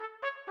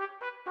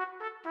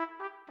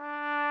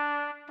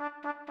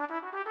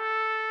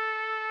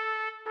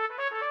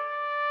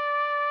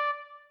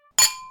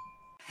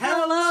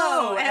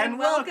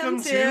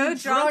welcome to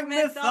Drunk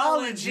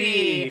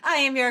Mythology. I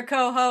am your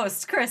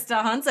co-host,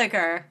 Krista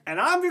Hunziker. And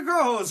I'm your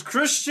co-host,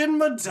 Christian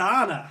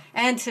Madonna.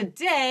 And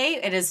today,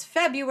 it is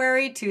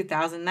February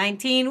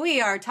 2019.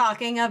 We are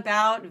talking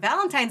about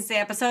Valentine's Day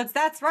episodes.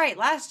 That's right.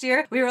 Last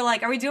year, we were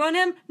like, are we doing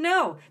them?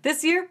 No.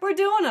 This year, we're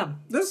doing them.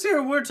 This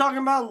year, we're talking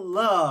about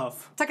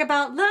love. Talk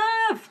about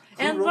love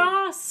and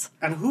loss.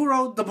 And who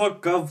wrote the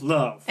book of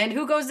love. And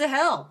who goes to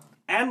hell.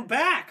 And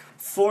back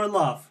for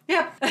love.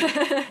 Yep.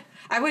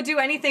 I would do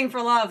anything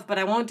for love, but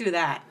I won't do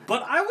that.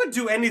 But I would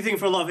do anything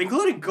for love,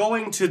 including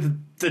going to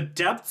the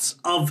depths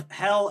of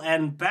hell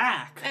and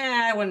back.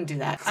 I wouldn't do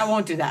that. I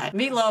won't do that.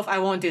 Meatloaf, I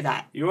won't do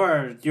that.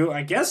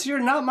 I guess you're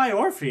not my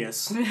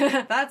Orpheus.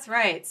 That's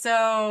right.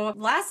 So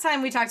last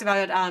time we talked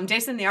about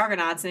Jason and the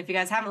Argonauts, and if you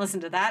guys haven't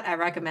listened to that, I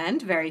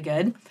recommend. Very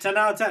good. 10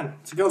 out of 10.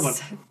 It's a good one.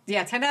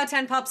 Yeah, 10 out of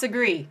 10 pups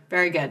agree.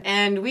 Very good.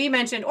 And we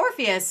mentioned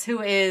Orpheus,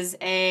 who is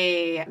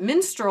a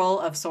minstrel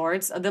of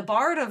sorts, the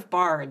bard of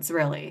bards,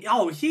 really.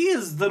 Oh, he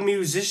is the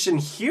musician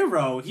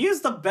hero. He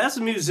is the best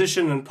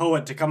musician and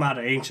poet to come out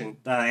of ancient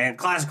and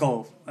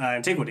classical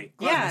antiquity.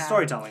 Classical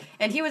storytelling.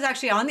 And he was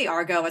actually on the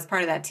Argo as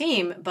part of that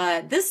team,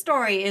 but this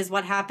story is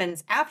what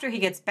happens after he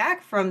gets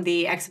back from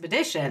the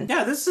expedition.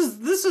 Yeah, this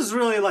is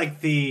really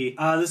like the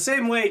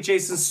same way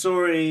Jason's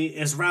story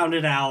is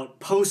rounded out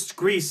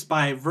post-Greece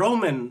by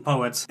Roman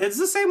poets. It's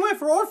the same way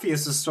for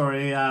Orpheus'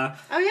 story. Oh,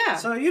 yeah.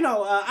 So,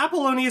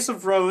 Apollonius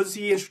of Rhodes,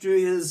 he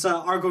introduced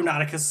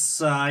Argonauticus,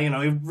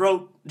 he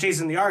wrote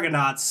Jason the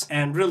Argonauts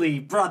and really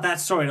brought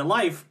that story to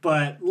life,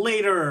 but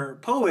later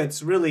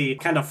poets really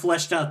kind of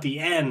fleshed out the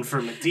end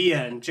for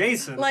Medea and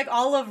Jason. Like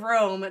all of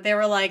Rome, they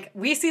were like,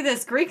 we see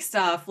this Greek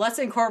stuff, let's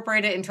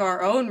incorporate it into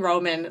our own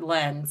Roman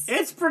lens.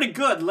 It's pretty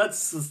good,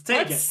 let's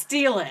take it. Let's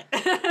steal it.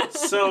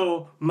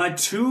 So, my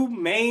two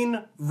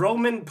main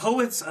Roman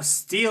poets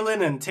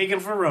stealing and taken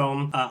for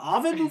Rome,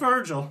 Ovid and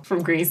Virgil.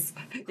 From Greece.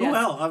 Who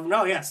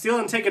else?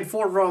 Stealing and taken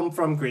for Rome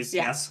from Greece,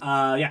 yes.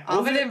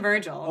 Ovid and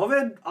Virgil.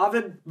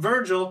 Ovid,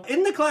 Virgil.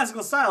 In the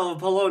classical style of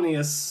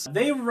Apollonius,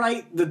 they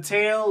write the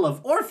tale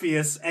of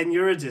Orpheus and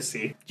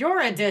Eurydice.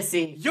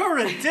 Eurydice.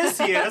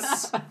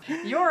 Odysseus.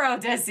 You're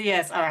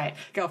Odysseus. All right,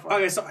 go for it.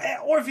 Okay, so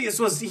Orpheus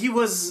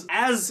was,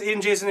 as in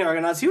Jason the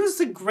Argonauts, he was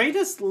the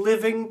greatest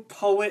living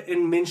poet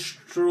and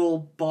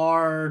minstrel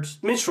bard.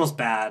 Minstrel's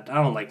bad. I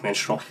don't like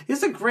minstrel.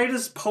 He's the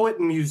greatest poet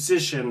and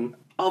musician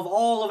of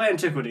all of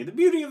antiquity. The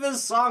beauty of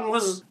his song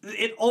was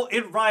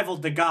it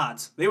rivaled the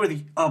gods. They were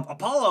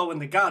Apollo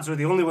and the gods were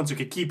the only ones who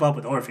could keep up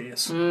with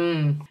Orpheus.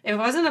 It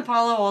wasn't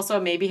Apollo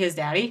also maybe his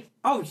daddy?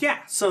 Oh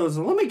yeah, so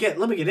let me get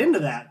into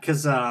that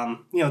because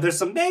there's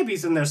some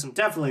maybes and there's some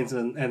definitely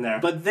in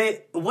there. But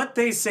what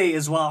they say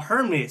is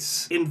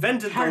Hermes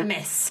invented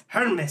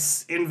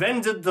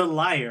the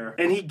lyre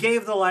and he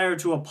gave the lyre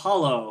to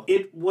Apollo.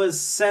 It was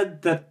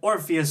said that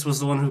Orpheus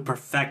was the one who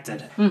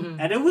perfected it,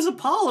 and it was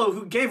Apollo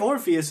who gave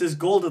Orpheus his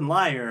golden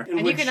lyre.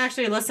 And you can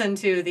actually listen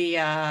to the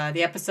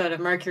episode of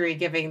Mercury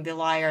giving the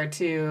lyre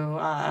to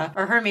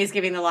or Hermes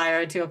giving the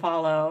lyre to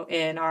Apollo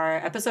in our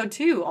episode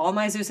 2, All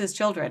My Zeus's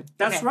Children.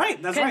 That's right.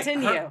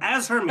 Continue.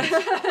 As Hermes.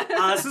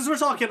 Since we're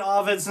talking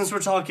Ovid, since we're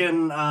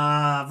talking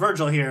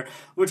Virgil here,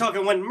 we're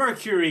talking when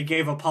Mercury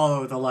gave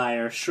Apollo the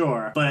lyre,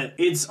 sure. But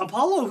it's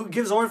Apollo who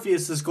gives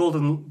Orpheus this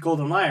golden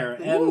lyre.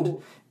 And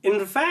Ooh.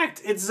 in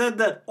fact, it's said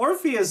that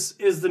Orpheus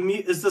is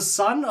the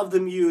son of the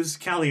muse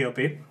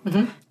Calliope.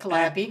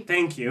 Calliope.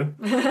 Thank you.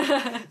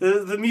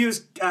 the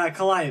muse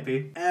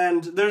Calliope.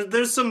 And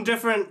there's some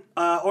different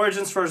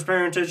origins for his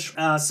parentage.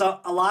 So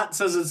a lot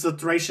says it's the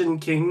Thracian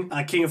king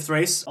of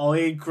Thrace,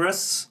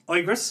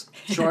 Oeagrus,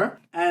 sure.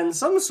 And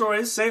some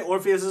stories say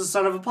Orpheus is the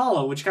son of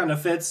Apollo, which kind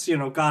of fits,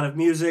 god of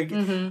music.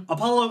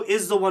 Apollo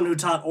is the one who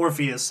taught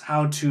Orpheus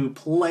how to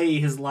play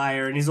his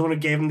lyre, and he's the one who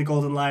gave him the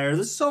golden lyre.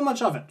 There's so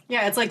much of it.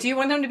 Yeah, it's like, do you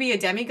want him to be a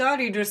demigod,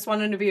 or you just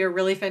want him to be a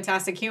really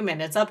fantastic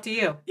human? It's up to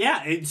you.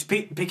 Yeah, it's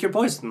pick your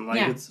poison.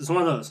 It's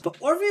one of those. But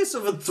Orpheus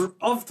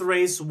of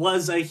Thrace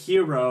was a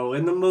hero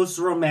in the most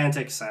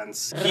romantic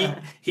sense.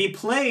 He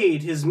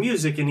played his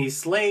music, and he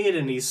slayed,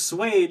 and he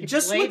swayed. He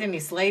slayed and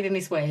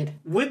he swayed.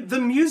 With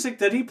the music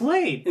that he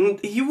played. And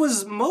he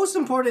was most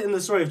important in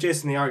the story of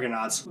Jason the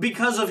Argonauts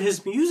because of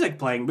his music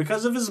playing,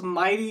 because of his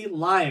mighty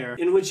lyre,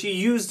 in which he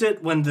used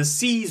it when the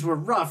seas were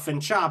rough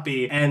and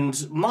choppy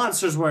and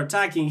monsters were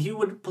attacking. He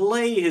would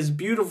play his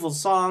beautiful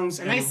songs.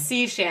 A nice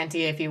sea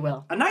shanty, if you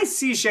will. A nice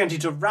sea shanty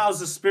to rouse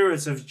the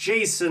spirits of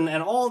Jason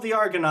and all the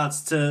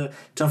Argonauts to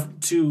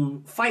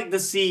fight the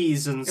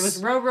seas. And it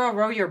was row, row,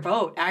 row your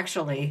boat,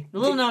 actually. The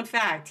little known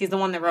fact, he's the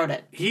one that wrote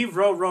it. He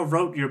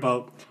wrote your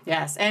boat.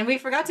 Yes, and we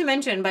forgot to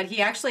mention, but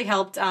he actually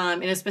helped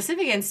in a specific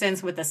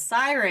instance with the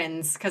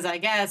sirens, because I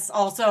guess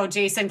also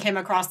Jason came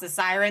across the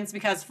sirens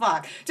because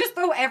just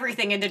throw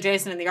everything into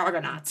Jason and the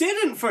Argonauts.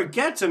 Didn't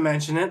forget to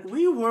mention it.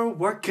 We were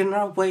working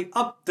our way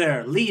up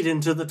there,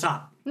 leading to the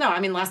top. No, I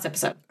mean last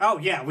episode. Oh,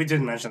 yeah, we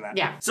didn't mention that.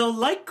 Yeah. So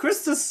like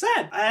Krista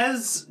said,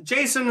 as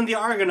Jason and the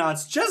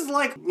Argonauts, just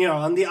like,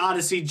 on the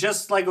Odyssey,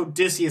 just like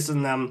Odysseus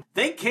and them,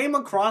 they came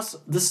across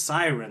the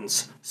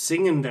sirens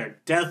singing their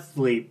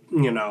deathly,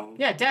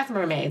 Yeah, death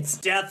mermaids.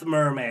 Death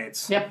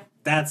mermaids. Yep.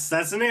 That's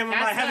the name of my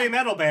That's heavy them.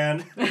 metal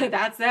band.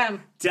 That's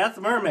them. Death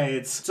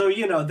Mermaids. So,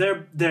 you know,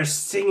 they're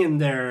singing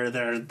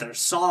their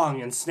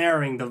song and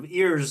snaring the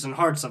ears and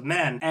hearts of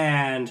men.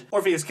 And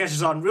Orpheus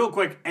catches on real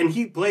quick and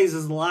he plays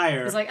his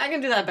lyre. He's like, I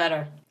can do that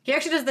better. He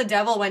actually does the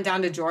devil went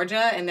down to Georgia,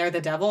 and they're the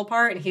devil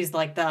part, and he's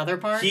like the other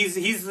part.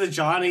 He's the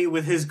Johnny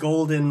with his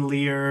golden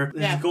lyre,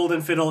 his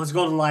golden fiddle, his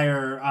golden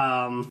lyre,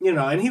 you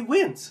know, and he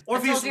wins.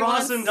 Orpheus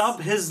rosined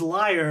up his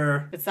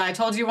lyre. It's I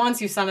told you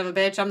once, you son of a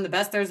bitch, I'm the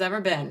best there's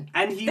ever been.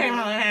 And he...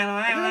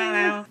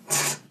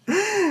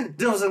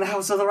 Those in the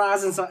House of the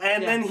Rising Sun.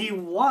 And then he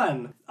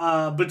won.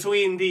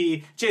 Between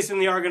the Jason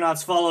and the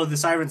Argonauts follow the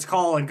Siren's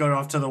call and go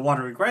off to the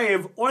watery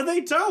grave, or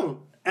they don't.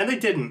 And they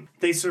didn't.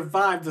 They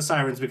survived the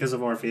Sirens because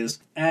of Orpheus.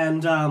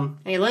 And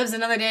he lives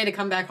another day to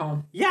come back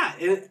home. yeah,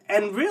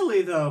 and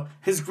really, though,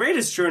 his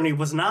greatest journey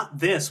was not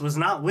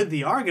with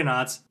the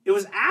Argonauts. It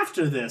was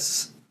after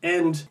this.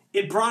 And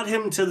it brought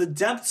him to the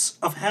depths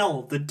of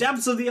hell, the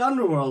depths of the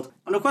underworld,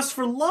 on a quest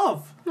for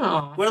love.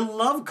 Aww. Where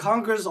love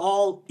conquers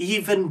all,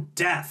 even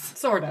death.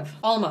 Sort of.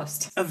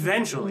 Almost.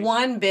 Eventually.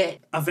 One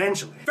bit.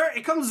 Eventually.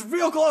 It comes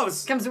real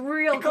close. Comes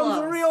real It close.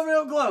 comes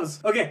real close.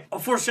 Okay, a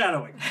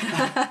foreshadowing.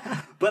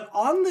 But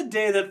on the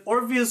day that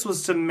Orpheus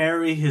was to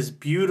marry his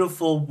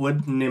beautiful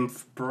wood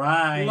nymph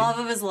bride, Love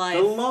of his life.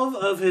 the love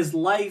of his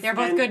life, They're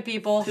both and good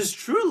people. his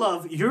true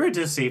love,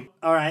 Eurydice.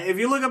 All right, if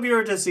you look up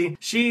Eurydice,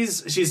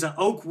 she's an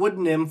oak wood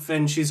nymph,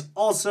 and she's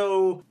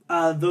also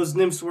those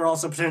nymphs were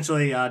also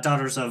potentially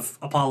daughters of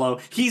Apollo.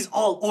 He's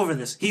all over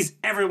this. He's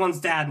everyone's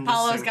dad in this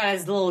Apollo's thing. got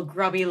his little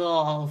grubby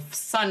little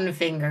sun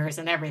fingers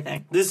and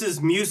everything. This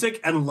is music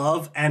and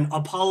love, and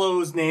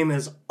Apollo's name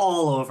is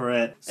all over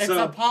it. It's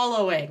So,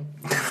 Apolloing.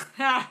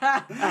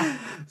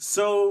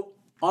 so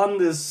on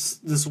this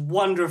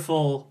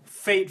wonderful,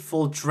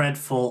 fateful,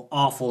 dreadful,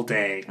 awful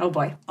day Oh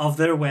boy. of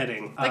their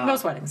wedding, Like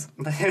most weddings.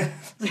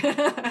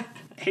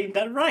 ain't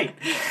that right?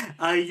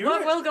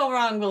 What will go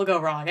wrong will go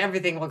wrong.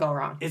 Everything will go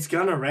wrong. It's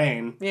gonna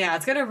rain. Yeah,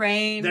 it's gonna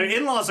rain. Their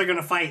in-laws are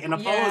gonna fight and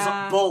oppose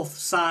Yeah. both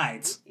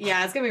sides.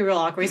 Yeah, it's gonna be real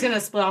awkward. He's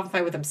gonna split off and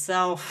fight with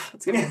himself.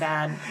 It's gonna be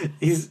bad.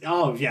 His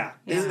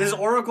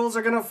oracles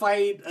are gonna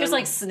fight. There's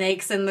like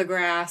snakes in the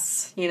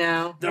grass, you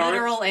know, There are-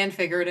 literal and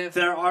figurative.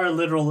 There are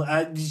literal.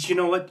 You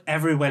know what?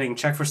 Every wedding,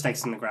 check for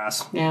snakes in the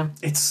grass. Yeah.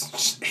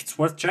 It's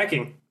worth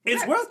checking.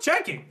 It's worth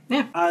checking.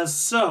 Yeah.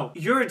 So,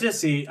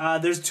 Eurydice,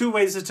 there's two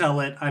ways to tell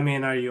it. I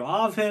mean, are you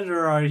Ovid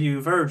or are you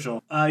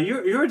Virgil?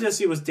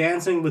 Eurydice was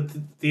dancing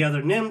with the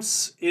other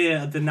nymphs,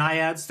 the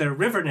naiads, they're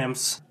river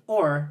nymphs,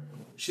 or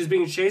she's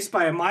being chased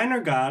by a minor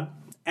god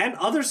and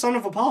other son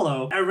of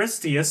Apollo,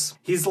 Aristeus.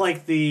 He's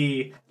like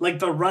the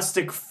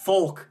rustic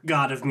folk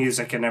god of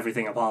music and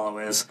everything Apollo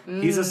is.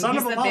 He's a son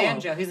he's of the Apollo.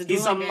 banjo. He's a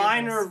dueling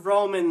minor banjos.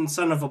 Roman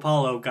son of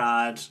Apollo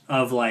god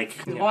of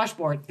like... you know,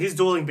 Washboard. he's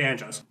dueling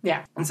banjos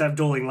Yeah. instead of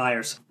dueling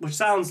lyres, which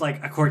sounds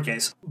like a court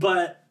case.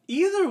 But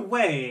either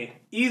way,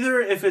 either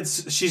if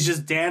she's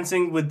just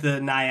dancing with the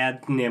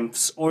naiad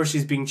nymphs or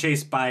she's being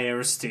chased by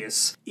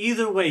Aristeus,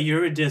 either way,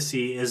 Eurydice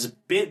is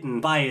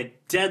bitten by a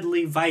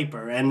deadly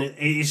viper, and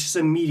it's just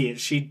immediate.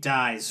 She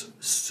dies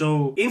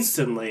so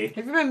instantly.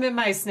 Have you ever been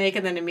by a snake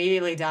and then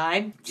immediately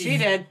died? She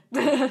did.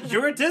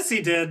 Eurydice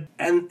did,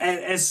 and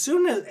as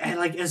soon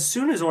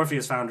as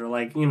Orpheus found her,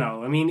 like, you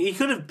know, I mean, he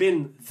could have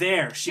been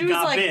there. She She was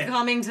got like bit.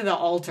 coming to the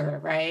altar,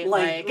 right?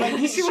 Like,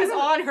 she she was could've-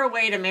 on her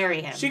way to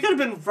marry him. She could have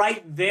been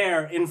right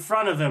there in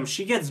front of him.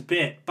 She gets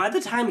bit. By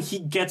the time he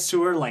gets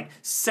to her, like,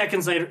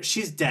 seconds later,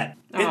 she's dead.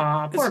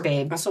 Aw, poor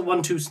babe. That's a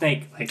 1-2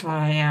 snake. Like, Oh,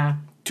 yeah.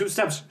 2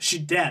 steps, she's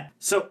dead.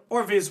 So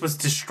Orpheus was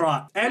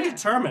distraught and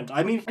determined.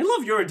 I mean, I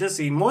love Eurydice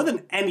more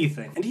than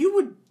anything. And he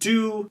would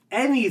do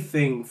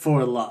anything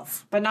for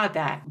love. But not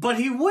that. But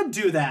he would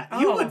do that.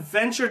 He Oh. would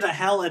venture to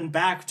hell and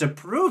back to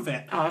prove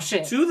it. Oh,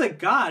 shit. To the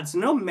gods.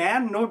 No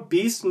man, nor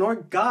beast, nor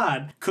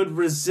god could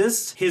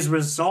resist his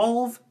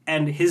resolve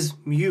and his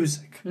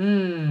music.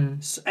 And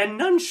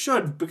none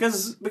should,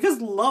 because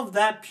love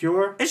that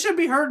pure, it should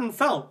be heard and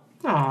felt.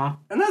 Aw.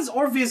 And that's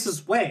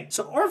Orpheus's way.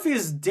 So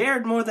Orpheus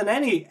dared more than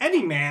any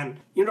man.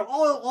 You know,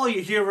 all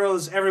your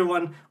heroes,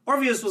 everyone.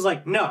 Orpheus was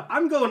like, no,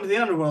 I'm going to the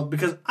underworld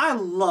because I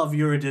love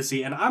Eurydice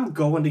and I'm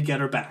going to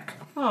get her back.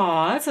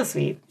 Aw, that's so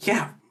sweet.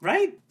 Yeah,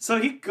 right? So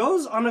he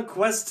goes on a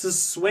quest to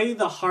sway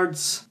the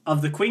hearts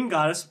of the queen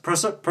goddess,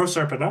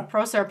 Proserpina.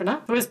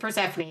 Proserpina, who is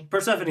Persephone.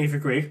 Persephone, if you're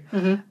Greek.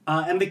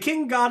 And the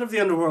king god of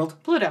the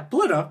underworld, Pluto,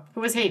 Pluto.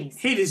 who was Hades.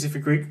 Hades, if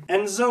you're Greek.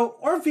 And so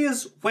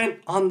Orpheus went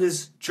on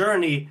this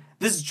journey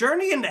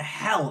into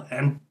hell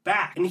and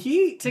back. And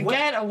he To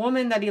get a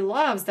woman that he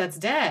loves that's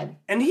dead.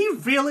 and he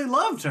really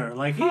loved her.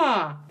 Like he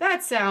Huh,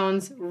 that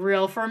sounds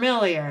real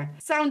familiar.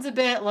 Sounds a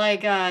bit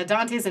like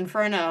Dante's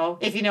Inferno,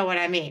 if you know what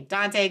I mean.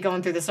 Dante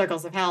going through the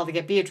circles of hell to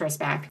get Beatrice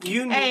back.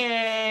 You kn-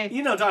 Hey!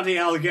 You know, Dante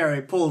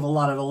Alighieri pulled a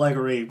lot of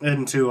allegory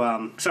to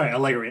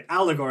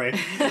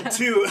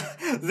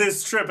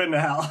this trip into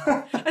hell.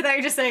 I thought you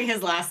were just saying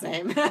his last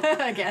name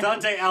again.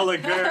 Dante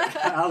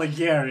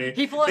Alighieri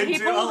He pulled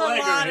a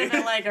lot of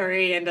allegory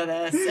Alighieri into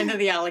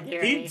the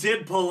Alighieri. He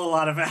did pull a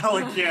lot of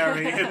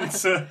Alighieri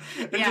into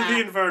the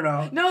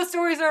Inferno. No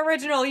stories are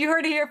original. You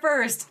heard it here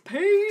first.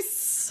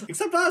 Peace.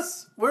 Except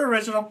us. We're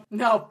original.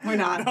 No, we're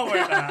not. No,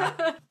 we're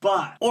not.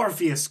 But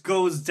Orpheus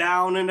goes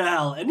down into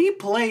hell, and he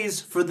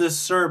plays for the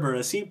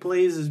Cerberus. He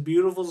plays his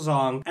beautiful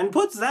song and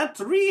puts that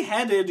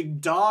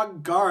three-headed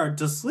dog guard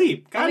to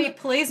sleep. And he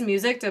plays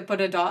music to put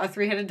a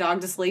three-headed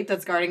dog to sleep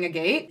that's guarding a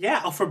gate?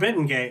 Yeah, a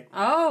forbidden gate.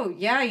 Oh,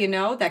 yeah,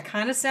 that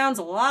kind of sounds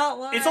a lot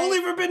like... It's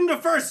only forbidden to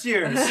first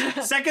years.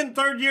 Second,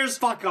 third years,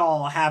 fuck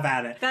all, have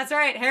at it. That's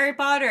right, Harry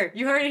Potter.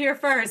 You heard it here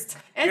first.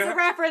 It's a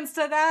reference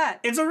to that.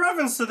 It's a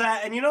reference to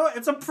that, and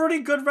it's a pretty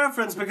good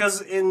reference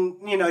because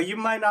you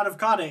might not have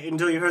caught it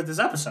until you heard this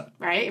episode.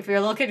 Right? If you're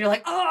a little kid, you're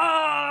like,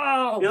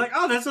 oh! You're like,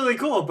 oh, that's really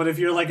cool. But if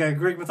you're like a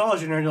Greek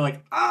mythology nerd, you're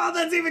like, oh,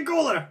 that's even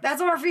cooler.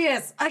 That's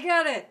Orpheus. I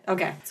get it.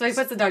 Okay, so he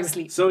puts the dog to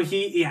sleep. So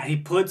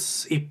he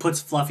puts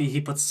Fluffy,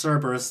 he puts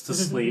Cerberus to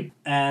sleep,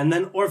 and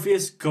then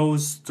Orpheus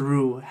goes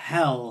through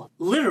hell,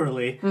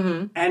 literally,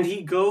 and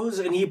he goes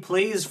and he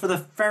plays for the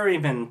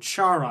ferryman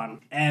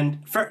Charon, and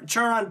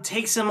Charon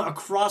takes him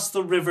across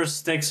the river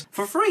Styx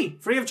for free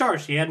of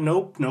charge. He had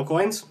no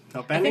coins,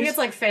 no pennies. I think it's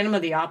like Phantom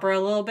of the Opera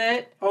a little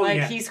bit. Oh,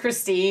 yeah. He's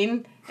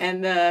Christine,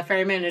 and the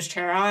ferryman is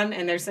Charon,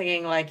 and they're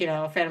singing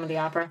Phantom of the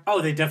Opera.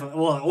 Oh, they definitely...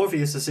 Well,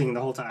 Orpheus is singing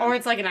the whole time. Or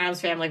it's like an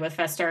Addams Family with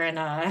Fester and...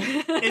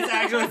 It's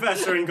actually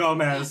Fester and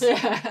Gomez.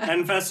 Yeah.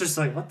 And Fester's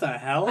like, what the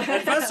hell?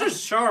 And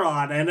Fester's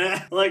Charon,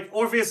 and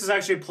Orpheus is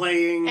actually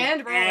playing...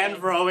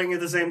 And rowing at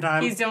the same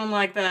time. He's doing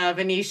like the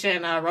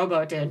Venetian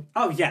rowboat dude.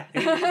 Oh, yeah.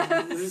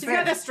 He's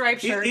got the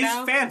striped shirt now.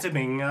 He's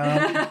phantoming.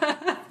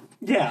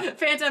 Yeah.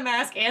 Phantom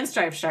mask and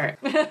striped shirt.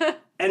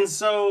 And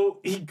so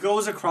he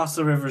goes across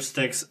the river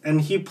Styx,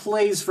 and he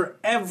plays for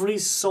every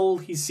soul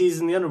he sees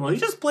in the underworld. He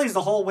just plays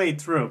the whole way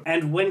through.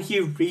 And when he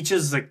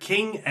reaches the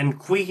king and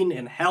queen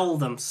in hell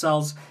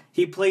themselves,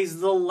 he plays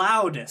the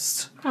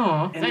loudest.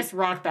 Oh, nice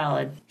rock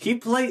ballad. He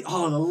the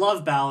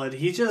love ballad.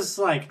 He just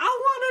I want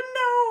to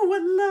know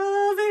what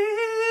love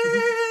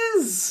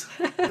is.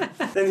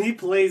 Then he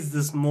plays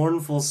this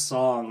mournful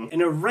song,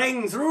 and it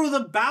rang through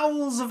the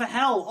bowels of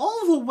hell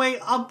all the way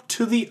up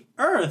to the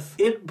earth.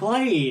 It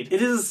played.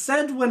 It is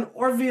said when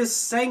Orpheus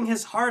sang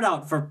his heart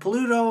out for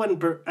Pluto and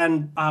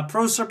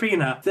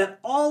Proserpina that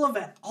all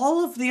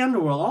of the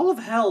underworld, all of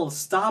hell,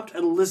 stopped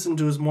and listened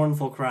to his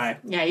mournful cry.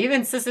 Yeah,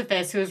 even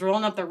Sisyphus, who was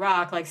rolling up the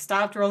rock,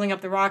 stopped rolling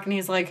up the rock, and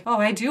he's like, "Oh,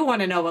 I do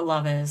want to know what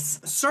love is."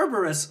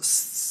 Cerberus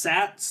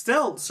sat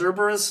still.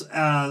 Cerberus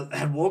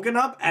had woken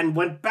up and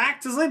went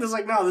back to sleep. It's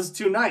like, no, this is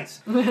too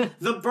nice.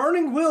 The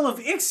burning wheel of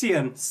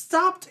Ixion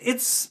stopped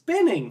its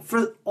spinning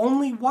for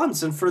only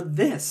once, and for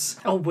this.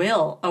 A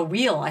wheel.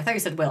 I thought you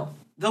said will.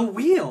 The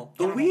wheel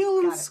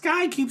in the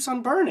sky keeps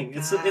on burning.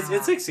 It's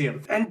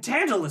Ixion. And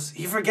Tantalus,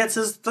 he forgets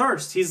his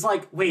thirst. He's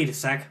like, wait a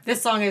sec.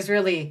 This song is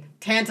really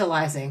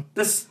tantalizing.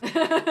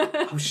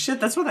 Oh shit,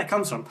 that's where that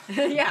comes from.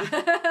 Yeah.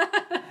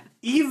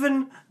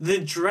 Even the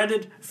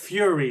dreaded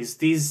Furies,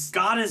 these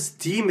goddess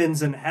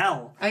demons in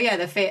hell. Oh yeah,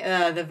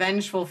 the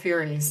vengeful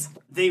Furies.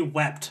 They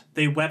wept.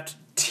 They wept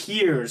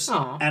tears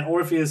at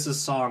Orpheus'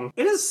 song.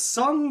 It is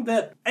sung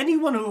that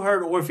anyone who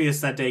heard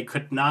Orpheus that day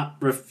could not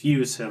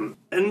refuse him.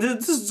 And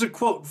this is a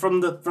quote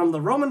from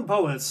the Roman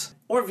poets.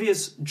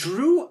 Orpheus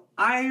drew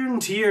iron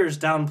tears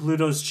down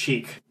Pluto's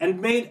cheek and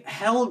made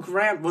hell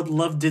grant what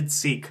love did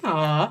seek.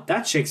 Aww.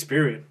 That's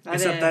Shakespearean,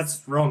 except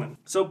that's Roman.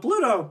 So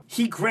Pluto,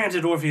 he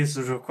granted Orpheus'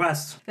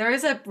 request. There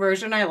is a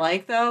version I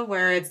like, though,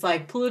 where it's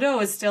like Pluto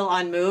is still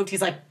unmoved.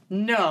 He's like,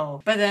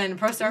 no. But then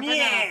Proserpina...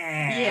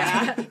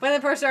 Yeah. But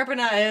then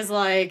Proserpina is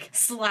like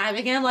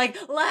slapping him like,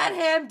 let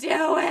him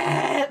do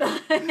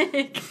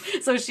it!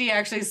 So she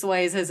actually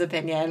sways his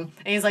opinion.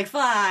 And he's like,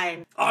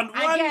 fine. On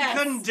one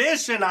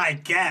condition, I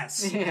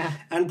guess. Yeah.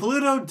 And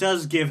Pluto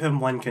does give him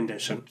one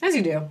condition. As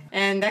you do.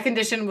 And that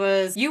condition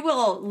was, you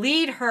will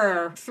lead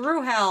her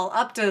through hell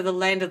up to the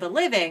land of the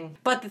living.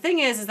 But the thing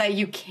is that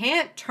you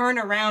can't turn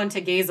around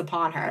to gaze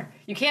upon her.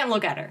 You can't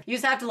look at her. You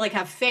just have to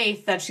have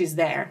faith that she's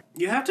there.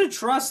 You have to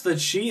trust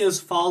that she is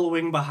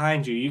following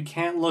behind you. You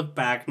can't look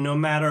back no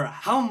matter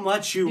how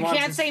much you want to... You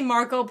can't say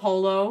Marco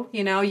Polo,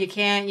 you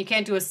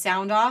can't do a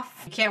sound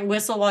off. You can't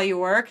whistle while you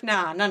work.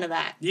 Nah, none of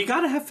that. You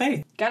gotta have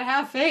faith. Gotta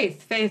have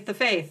faith. Faith to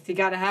faith. You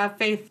gotta have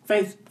faith.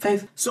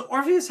 Faith. So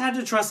Orpheus had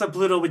to trust that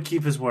Pluto would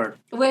keep his word.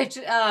 Which,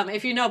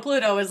 if you know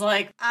Pluto, is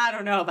like, I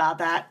don't know about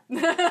that.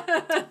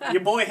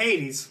 Your boy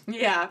Hades.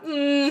 Yeah.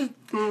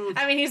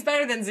 I mean, he's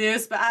better than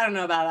Zeus, but I don't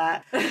know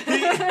about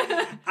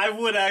that. I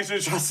would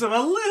actually trust him a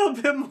little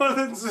bit more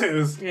than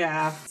Zeus.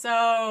 Yeah.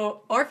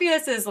 So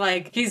Orpheus is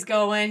he's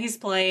going, he's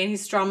playing,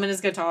 he's strumming his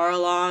guitar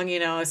along,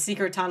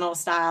 secret tunnel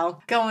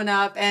style, going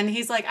up, and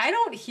he's like, I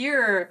don't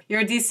hear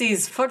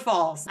Eurydice's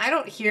footfalls. I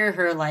don't hear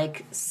her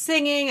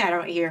singing. I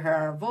don't hear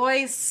her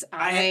voice.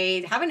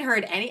 I haven't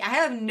heard any. I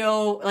have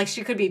no,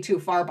 she could be too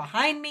far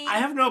behind me. I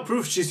have no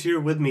proof she's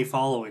here with me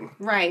following.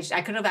 Right.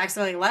 I could have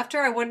accidentally left her.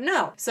 I wouldn't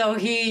know. So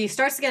he starts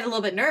starts to get a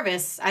little bit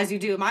nervous, as you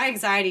do. My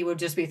anxiety would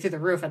just be through the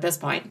roof at this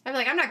point. I'd be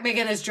like, I'm not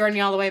making this journey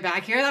all the way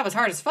back here. That was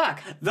hard as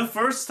fuck. The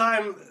first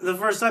time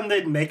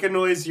they'd make a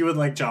noise, you would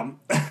like jump.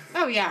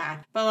 Oh, yeah.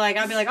 But like,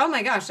 I'd be like, oh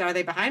my gosh, are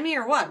they behind me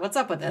or what? What's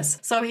up with this?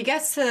 So he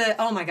gets to,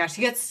 oh my gosh,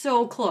 he gets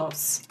so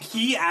close.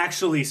 He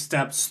actually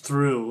steps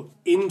through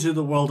into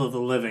the world of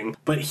the living,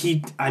 but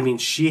she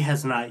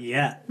has not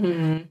yet.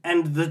 Mm-hmm.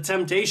 And the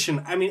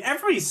temptation,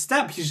 every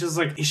step, he's just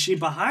like, is she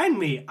behind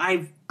me?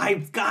 I've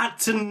got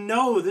to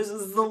know. This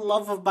is the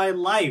love of my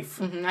life.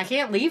 Mm-hmm. I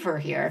can't leave her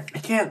here. I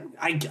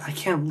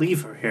can't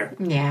leave her here.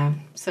 Yeah.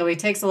 So he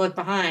takes a look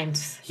behind.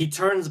 He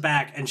turns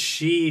back and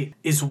she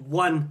is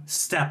one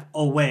step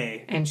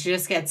away. And she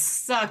just gets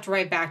sucked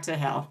right back to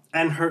hell.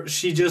 And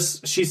she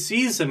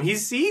sees him.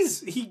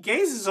 He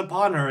gazes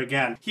upon her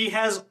again. He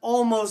has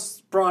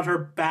almost brought her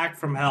back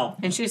from hell.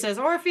 And she says,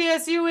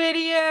 Orpheus, you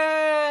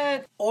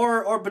idiot!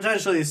 Or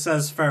potentially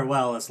says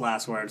farewell as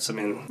last words.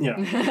 Depending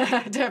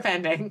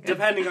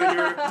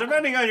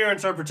on your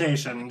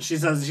interpretation. She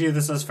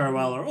either says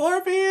farewell or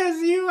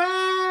Orpheus, you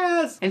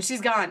ass! And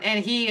she's gone.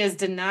 And he is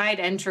denied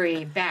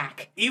entry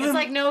back. It's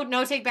like no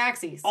take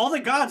backsies. All the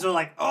gods are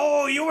like,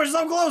 oh, you were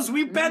so close.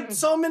 We bent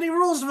so many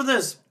rules for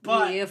this.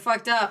 But you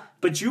fucked up.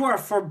 But you are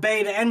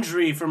forbade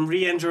entry from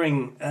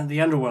re-entering the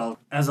underworld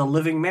as a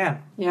living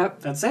man.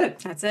 Yep. That's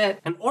it.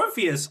 And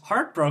Orpheus,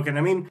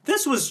 heartbroken.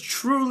 This was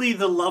truly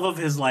the love of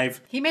his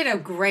life. He made a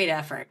great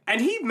effort.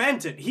 And he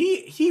meant it.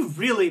 He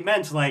really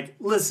meant, like,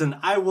 listen,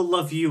 I will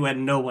love you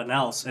and no one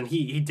else. And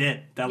he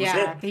did. That was it.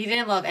 Yeah, he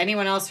didn't love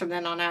anyone else from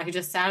then on out. He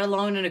just sat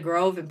alone in a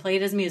grove and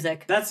played his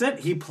music. That's it.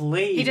 He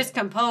played. He just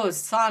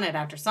composed sonnet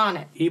after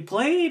sonnet. He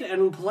played,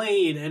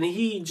 and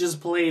he just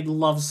played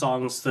love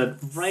songs that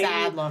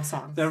sad love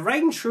songs. That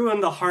rang true in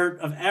the heart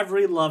of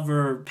every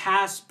lover,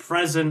 past,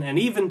 present, and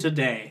even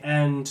today.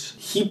 And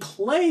he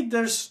played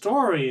their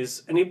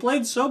stories, and he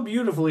played so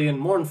beautifully and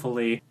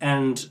mournfully,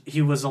 and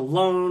he was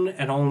alone,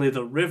 and only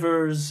the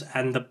rivers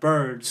and the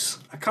birds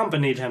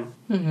accompanied him.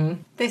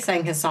 Mm-hmm. They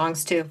sang his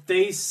songs, too.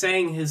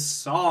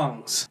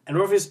 And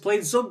Orpheus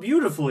played so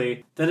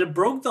beautifully that it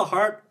broke the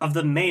heart of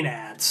the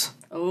Maenads.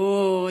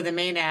 Oh, the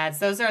Maenads.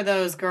 Those are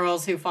those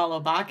girls who follow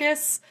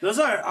Bacchus.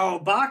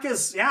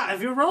 Bacchus. Yeah,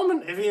 if you're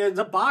Roman,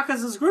 the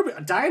Bacchus is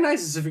Greek.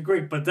 Dionysus if you're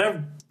Greek, but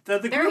they're the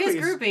groupies. They're his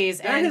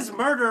groupies. They're his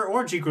murder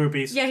orgy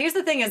groupies. Yeah, here's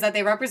the thing is that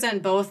they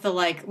represent both the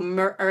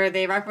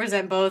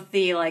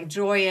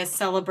joyous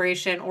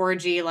celebration,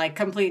 orgy, like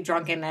complete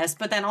drunkenness,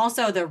 but then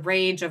also the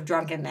rage of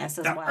drunkenness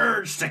as well. The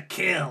urge to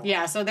kill.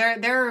 Yeah, so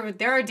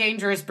they're a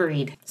dangerous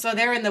breed. So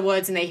they're in the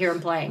woods and they hear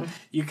him playing.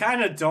 You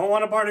kind of don't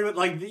want to party with,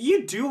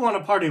 you do want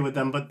to party with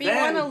them, but then...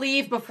 you want to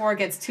leave before it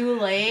gets too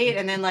late,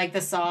 and then,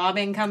 the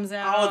sobbing comes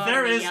out. Oh,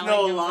 there is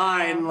no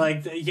line.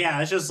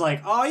 It's just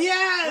like, oh,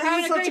 yeah,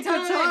 this is such a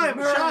good time.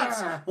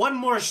 Shots. One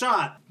more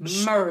shot.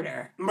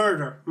 Murder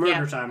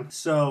time.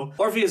 So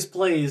Orpheus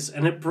plays,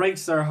 and it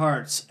breaks their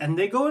hearts, and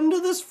they go into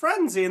this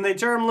frenzy, and they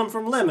tear him limb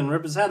from limb and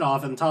rip his head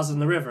off and toss it in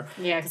the river.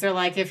 Yeah, because they're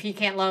like, if he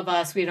can't love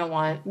us, he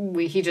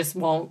just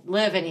won't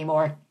live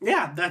anymore.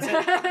 Yeah, that's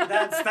it.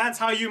 That's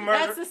how you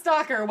murder. That's the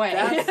stalker way.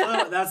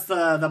 That's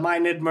the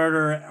minded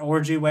murder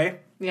orgy way.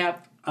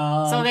 Yep.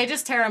 So they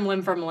just tear him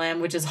limb from limb,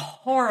 which is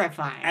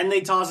horrifying. And they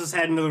toss his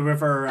head into the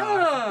river,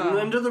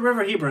 into the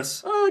river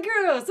Hebrus. Oh,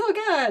 gross! Oh,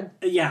 God!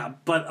 Yeah,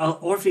 but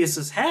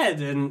Orpheus's head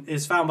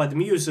is found by the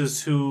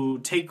Muses, who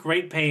take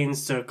great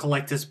pains to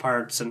collect his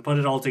parts and put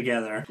it all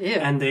together. Ew.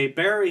 And they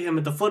bury him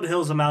at the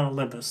foothills of Mount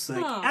Olympus.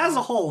 As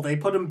a whole, they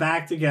put him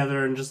back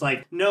together and just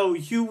no,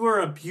 you were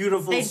a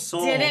beautiful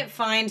soul. They didn't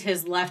find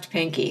his left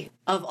pinky.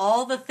 Of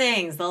all the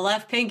things, the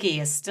left pinky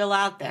is still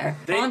out there,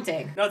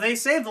 haunting. No, they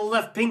say the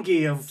left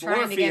pinky of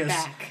Orpheus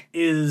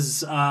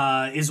is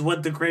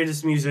what the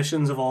greatest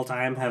musicians of all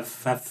time have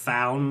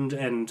found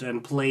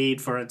and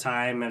played for a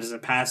time as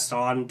it passed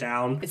on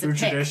down through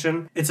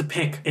tradition. It's a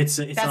pick. That's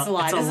a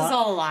lie. This is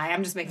all a lie.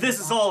 I'm just making. This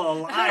is all a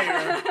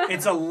liar.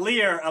 It's a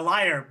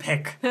liar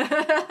pick.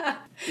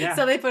 Yeah.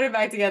 So they put it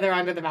back together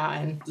onto the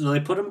mountain. So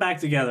they put him back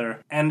together,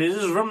 and it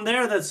is from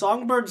there that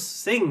songbirds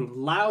sing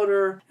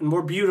louder and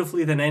more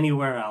beautifully than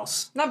anywhere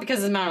else. Not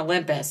because it's Mount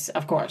Olympus,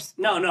 of course.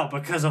 No,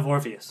 because of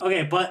Orpheus.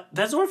 Okay, but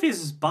that's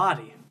Orpheus'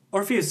 body.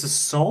 Orpheus'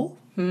 soul?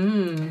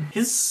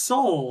 His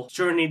soul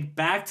journeyed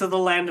back to the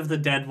land of the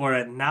dead where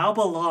it now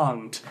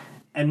belonged.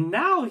 And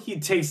now he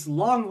takes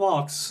long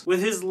walks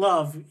with his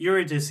love,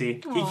 Eurydice.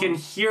 Aww. He can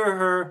hear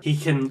her, he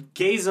can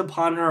gaze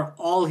upon her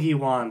all he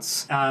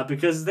wants,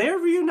 because they're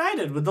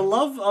reunited with the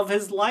love of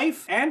his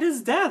life and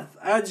his death.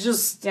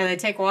 Yeah, they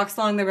take walks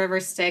along the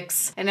river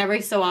Styx, and every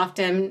so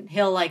often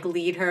he'll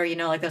lead her,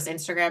 those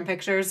Instagram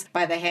pictures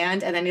by the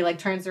hand, and then he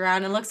turns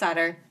around and looks at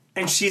her.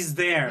 And she's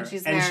there.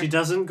 And she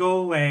doesn't go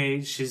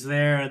away. She's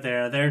there.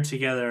 They're there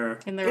together.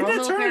 In their own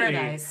little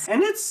paradise.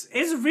 And it's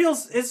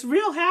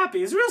real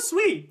happy. It's real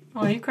sweet.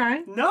 Oh, are you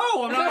crying? No,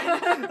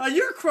 I'm not.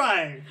 You're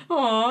crying.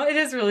 Oh, it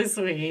is really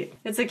sweet.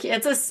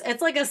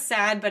 It's like a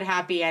sad but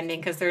happy ending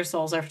because their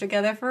souls are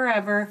together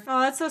forever. Oh,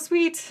 that's so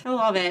sweet. I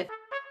love it.